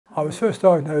I was first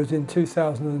diagnosed in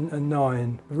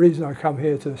 2009. The reason I come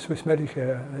here to Swiss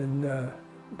Medica in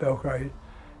Belgrade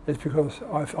is because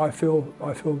I feel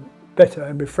better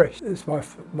and refreshed. It's my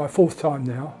fourth time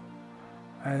now,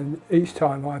 and each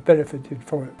time I benefited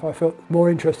from it. I felt more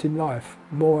interest in life,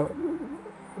 more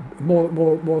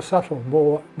subtle,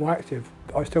 more active.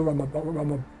 I still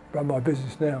run my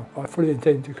business now. I fully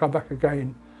intend to come back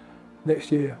again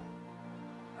next year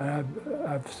and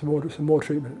have some more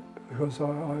treatment, because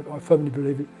I firmly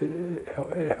believe it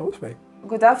helps me.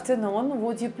 Good afternoon.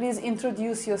 Would you please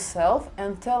introduce yourself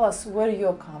and tell us where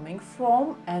you're coming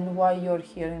from and why you're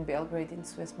here in Belgrade in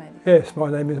Swiss Medica? Yes, my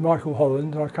name is Michael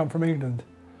Holland and I come from England.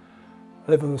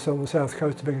 I live on the south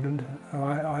coast of England and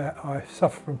I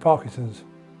suffer from Parkinson's.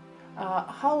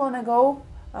 How long ago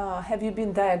have you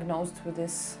been diagnosed with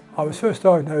this? I was first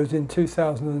diagnosed in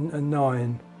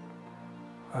 2009.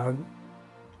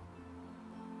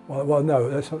 Well, no,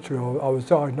 that's not true. I was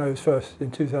diagnosed first in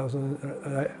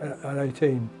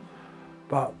 2018,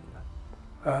 but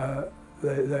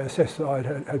they assessed that I'd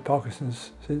had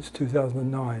Parkinson's since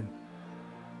 2009.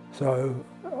 So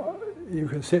you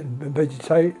can sit and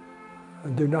vegetate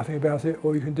and do nothing about it,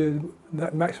 or you can do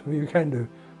that maximum you can do.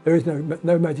 There is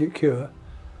no magic cure,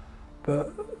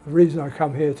 but the reason I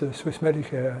come here to Swiss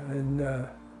Medica in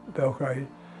Belgrade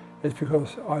is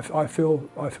because I feel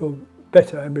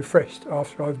better and refreshed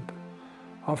after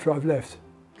I've left.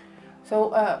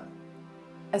 So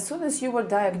as soon as you were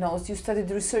diagnosed, you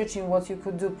started researching what you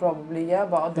could do, probably, yeah,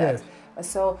 about that. Yes.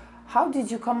 So how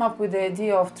did you come up with the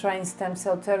idea of trying stem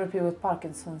cell therapy with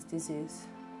Parkinson's disease?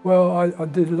 Well, I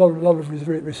did a lot of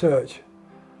research,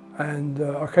 and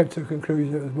I came to the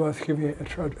conclusion it was worth giving it a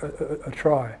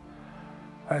try.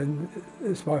 And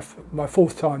it's my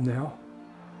fourth time now,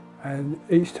 and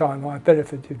each time I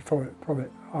benefited from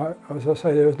it. As I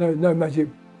say, there was no magic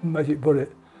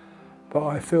bullet, but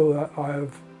I feel that I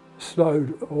have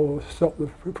slowed or stopped the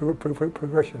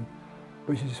progression,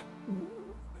 which is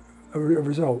a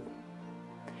result.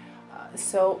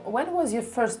 So when was your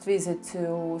first visit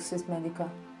to Swiss Medica?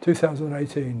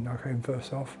 2018 I came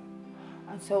first off.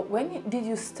 And so when did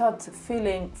you start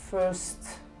feeling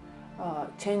first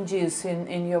changes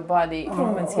in your body?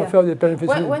 Improvements, I felt the benefits.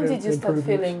 When did you start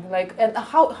feeling like, and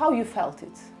how you felt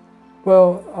it?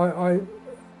 Well,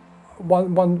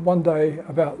 one day,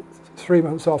 about 3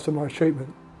 months after my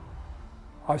treatment,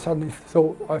 I suddenly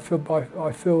thought I feel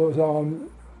as though I'm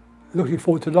looking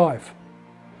forward to life,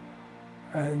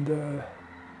 and the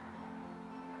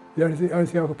only thing I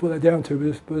could put that down to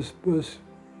was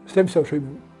stem cell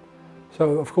treatment.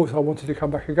 So of course I wanted to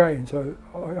come back again. So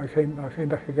I came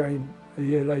back again a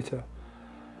year later,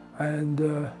 and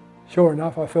sure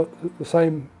enough, I felt the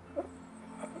same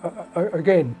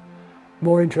again.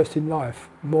 More interest in life,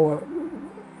 more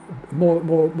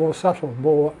subtle,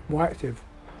 more active.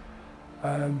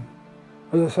 As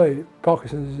I say,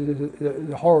 Parkinson's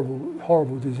is a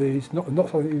horrible disease. Not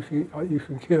something you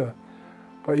can cure,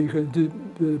 but you can do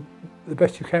the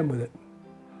best you can with it.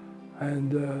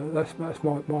 And that's my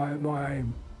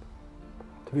aim,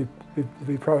 to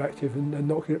be proactive and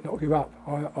not give up.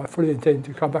 I fully intend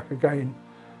to come back again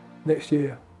next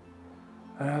year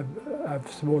and have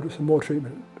some more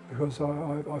treatment, because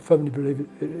I firmly believe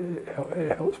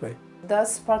it helps me.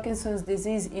 Does Parkinson's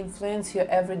disease influence your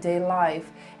everyday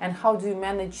life, and how do you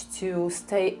manage to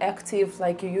stay active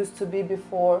like you used to be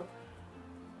before?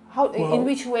 In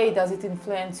which way does it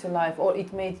influence your life, or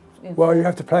it may influence? Well, you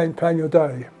have to plan your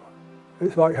day.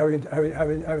 It's like having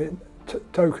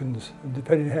tokens, and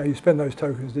depending on how you spend those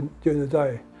tokens during the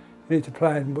day, you need to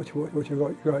plan what you're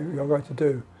going to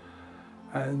do.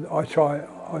 And I try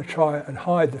and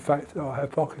hide the fact that I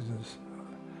have Parkinson's,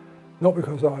 not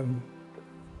because I'm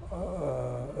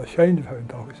ashamed of having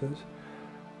Parkinson's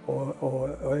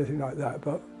or anything like that,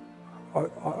 but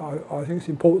I think it's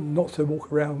important not to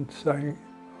walk around saying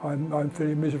I'm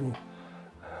feeling miserable.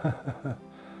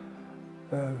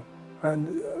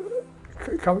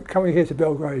 Coming here to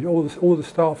Belgrade, all the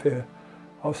staff here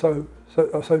are so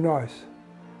nice.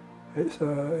 It's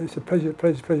a pleasure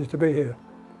to be here.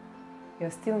 You're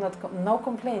still no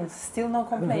complaints. Still no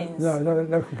complaints.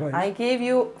 No complaints. I gave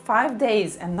you 5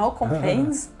 days and no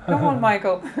complaints. Come on,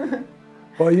 Michael.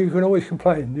 Well, you can always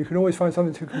complain. You can always find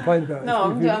something to complain about. No,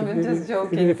 I'm just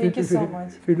joking. Thank you so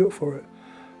much. If you look for it,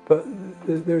 but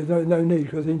there is no need,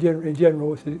 because in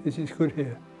general it is good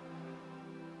here.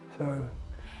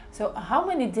 So how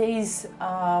many days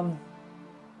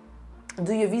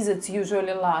do your visits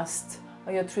usually last?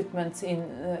 Your treatments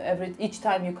each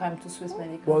time you come to Swiss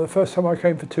Medica? Well, the first time I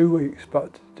came for 2 weeks,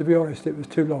 but to be honest, it was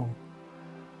too long.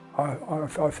 I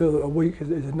feel that a week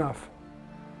is enough,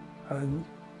 and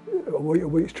a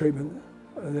week's treatment,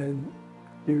 and then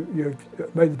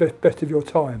you've made the best of your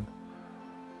time,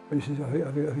 which is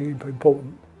I think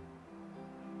important.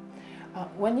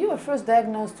 When you were first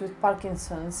diagnosed with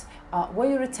Parkinson's, were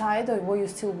you retired or were you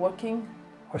still working?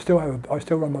 I still run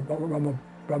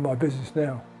my business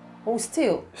now. Oh,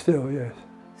 still? Still, yes.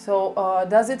 So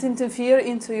does it interfere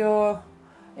into your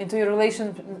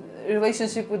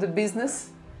relationship with the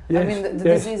business? Yes, I mean, the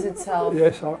yes, disease itself.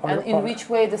 Yes. And in which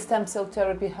way the stem cell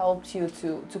therapy helped you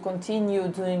to continue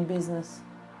doing business?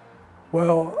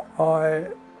 Well, I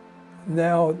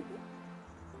now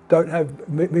don't have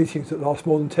meetings that last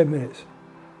more than 10 minutes.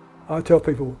 I tell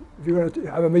people, if you're going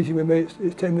to have a meeting with me,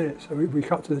 it's 10 minutes, so we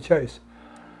cut to the chase.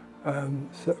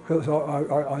 Because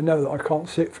I know that I can't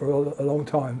sit for a long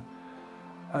time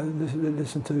and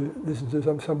listen to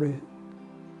somebody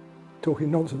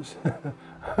talking nonsense.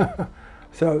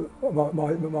 So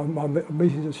my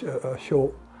meetings are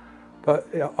short, but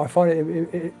I find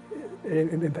it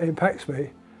impacts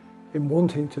me in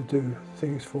wanting to do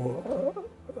things for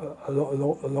a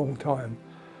long time.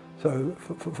 So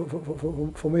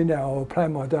for me now, I'll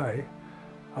plan my day.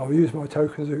 I'll use my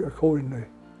tokens accordingly.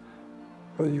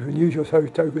 Because you can use your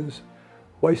tokens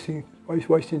wasting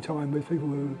time with people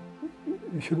who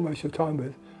you shouldn't waste your time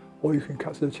with, or you can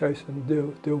cut to the chase and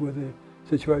deal with the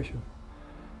situation.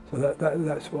 So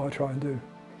that's what I try and do.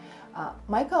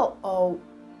 Michael,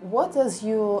 what does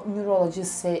your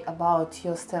neurologist say about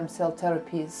your stem cell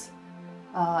therapies?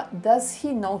 Does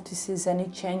he notices any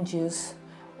changes,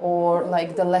 or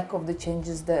like the lack of the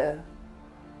changes there?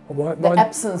 The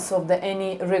absence of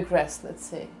any regress, let's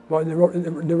say. My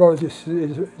neurologist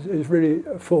is really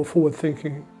a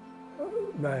forward-thinking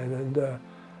man, and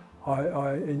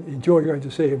I enjoy going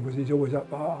to see him because he's always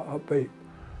upbeat.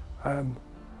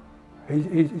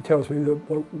 He tells me that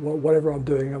whatever I'm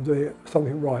doing it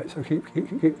something right, so keep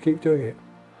doing it.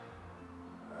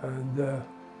 And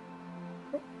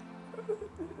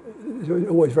it's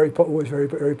always very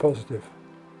positive,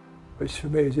 which for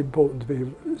me is important to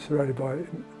be surrounded by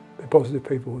positive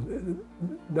people,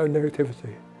 no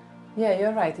negativity. Yeah,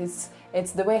 you're right. It's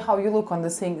the way how you look on the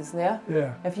things. Yeah.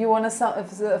 Yeah. If you want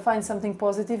to find something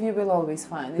positive, you will always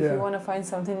find. If you want to find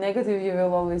something negative, you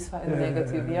will always find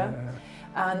negative. Yeah.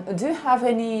 And do you have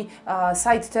any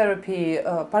site therapy,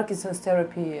 Parkinson's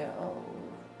therapy,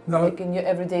 like in your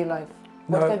everyday life?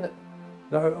 What kind of?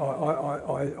 No,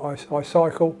 I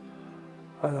cycle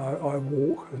and I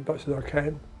walk as much as I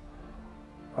can.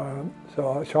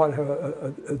 So I try and have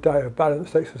a day of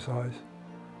balanced exercise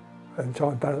and try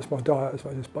and balance my diet as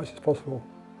much as possible.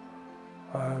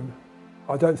 I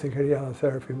don't think any other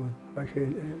therapy would make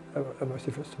that much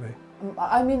difference to me.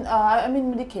 I mean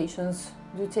medications.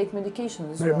 Do you take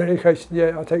medications as well? Medication,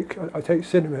 yeah. I take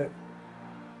Cinnamate,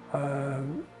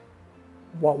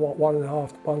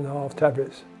 1.5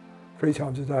 tablets, 3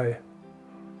 times a day,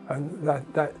 and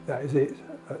that is it.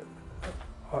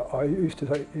 I used to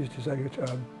take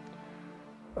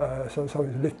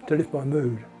something to lift my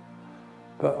mood,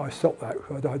 but I stopped that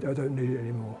because I don't need it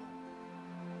anymore.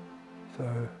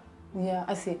 So. Yeah,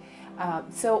 I see.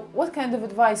 So what kind of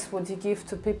advice would you give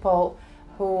to people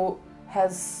who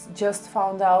has just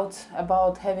found out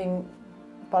about having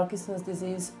Parkinson's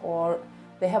disease, or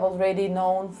they have already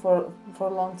known for a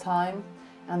long time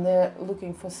and they're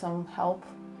looking for some help?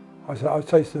 I'd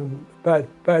say to them,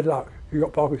 bad luck, you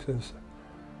got Parkinson's.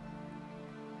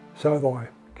 So have I.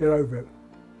 Get over it.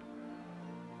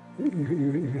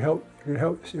 You can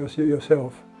help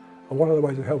yourself, and one of the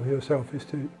ways of helping yourself is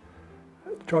to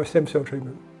try stem cell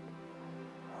treatment.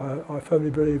 I firmly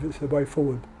believe it's the way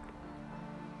forward.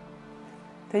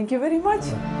 Thank you very much.